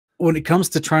when it comes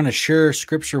to trying to share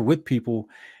scripture with people,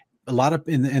 a lot of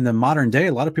in the modern day,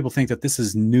 a lot of people think that this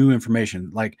is new information.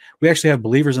 Like we actually have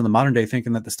believers in the modern day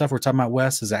thinking that the stuff we're talking about,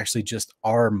 Wes, is actually just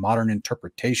our modern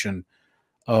interpretation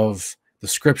of the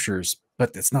scriptures,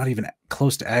 but it's not even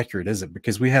close to accurate, is it?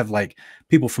 Because we have like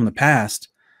people from the past,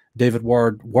 David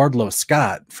Wardlow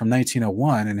Scott from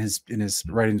 1901 in his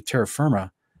writing Terra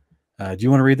Firma. Do you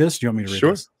want to read this? Do you want me to read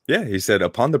Sure. this? Yeah, he said,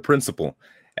 upon the principle,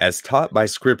 as taught by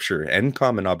scripture and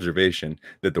common observation,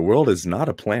 that the world is not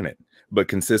a planet, but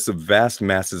consists of vast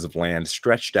masses of land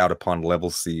stretched out upon level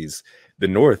seas, the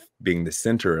north being the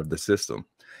center of the system.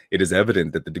 It is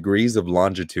evident that the degrees of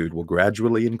longitude will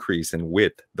gradually increase in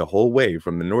width the whole way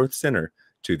from the north center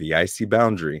to the icy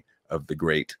boundary of the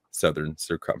great southern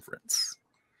circumference.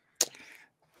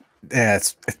 Yeah,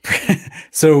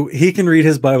 so he can read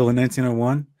his Bible in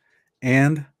 1901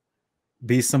 and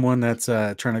be someone that's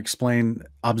trying to explain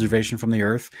observation from the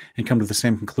earth and come to the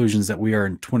same conclusions that we are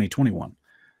in 2021.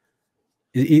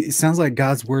 It sounds like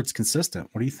God's word's consistent.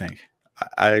 What do you think?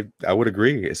 I would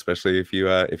agree, especially if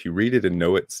you read it and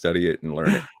know it, study it, and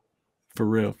learn it. For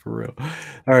real, for real.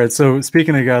 All right. So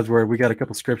speaking of God's word, we got a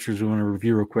couple scriptures we want to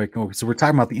review real quick. So we're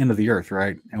talking about the end of the earth,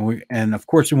 right? And of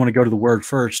course we want to go to the word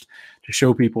first to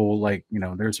show people, like, you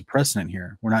know, there's a precedent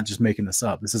here. We're not just making this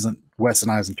up. This isn't Wes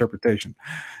and I's interpretation.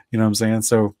 You know what I'm saying?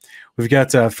 So we've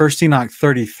got 1 Enoch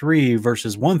 33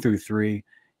 verses 1 through 3.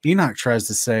 Enoch tries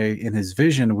to say in his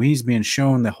vision, when he's being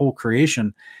shown the whole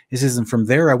creation, he says, and from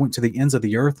there I went to the ends of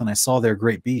the earth, and I saw their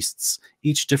great beasts,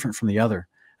 each different from the other.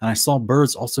 And I saw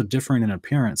birds also differing in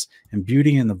appearance and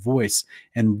beauty in the voice,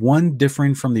 and one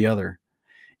differing from the other.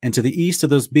 And to the east of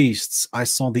those beasts, I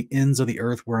saw the ends of the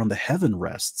earth whereon the heaven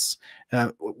rests.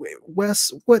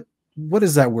 Wes, what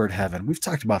is that word heaven? We've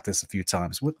talked about this a few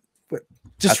times. What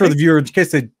just for the viewer, in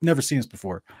case they've never seen us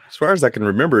before. As far as I can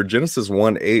remember, Genesis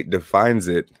 1:8 defines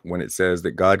it when it says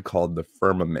that God called the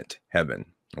firmament heaven.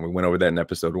 And we went over that in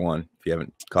episode 1. If you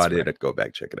haven't caught it, go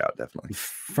back, check it out, definitely.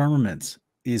 Firmament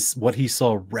is what he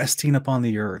saw resting upon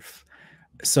the earth.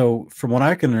 So from what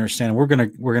I can understand, we're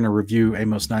gonna review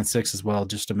Amos 9:6 as well in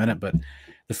just a minute, but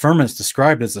the firmament is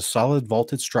described as a solid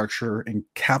vaulted structure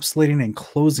encapsulating and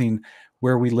closing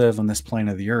where we live on this plane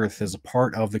of the earth as a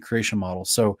part of the creation model.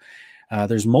 So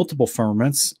there's multiple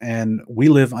firmaments, and we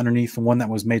live underneath the one that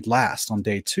was made last on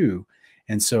day 2.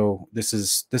 And so this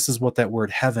is what that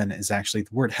word heaven is actually.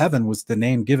 The word heaven was the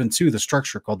name given to the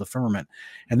structure called the firmament.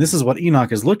 And this is what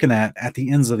Enoch is looking at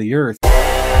the ends of the earth.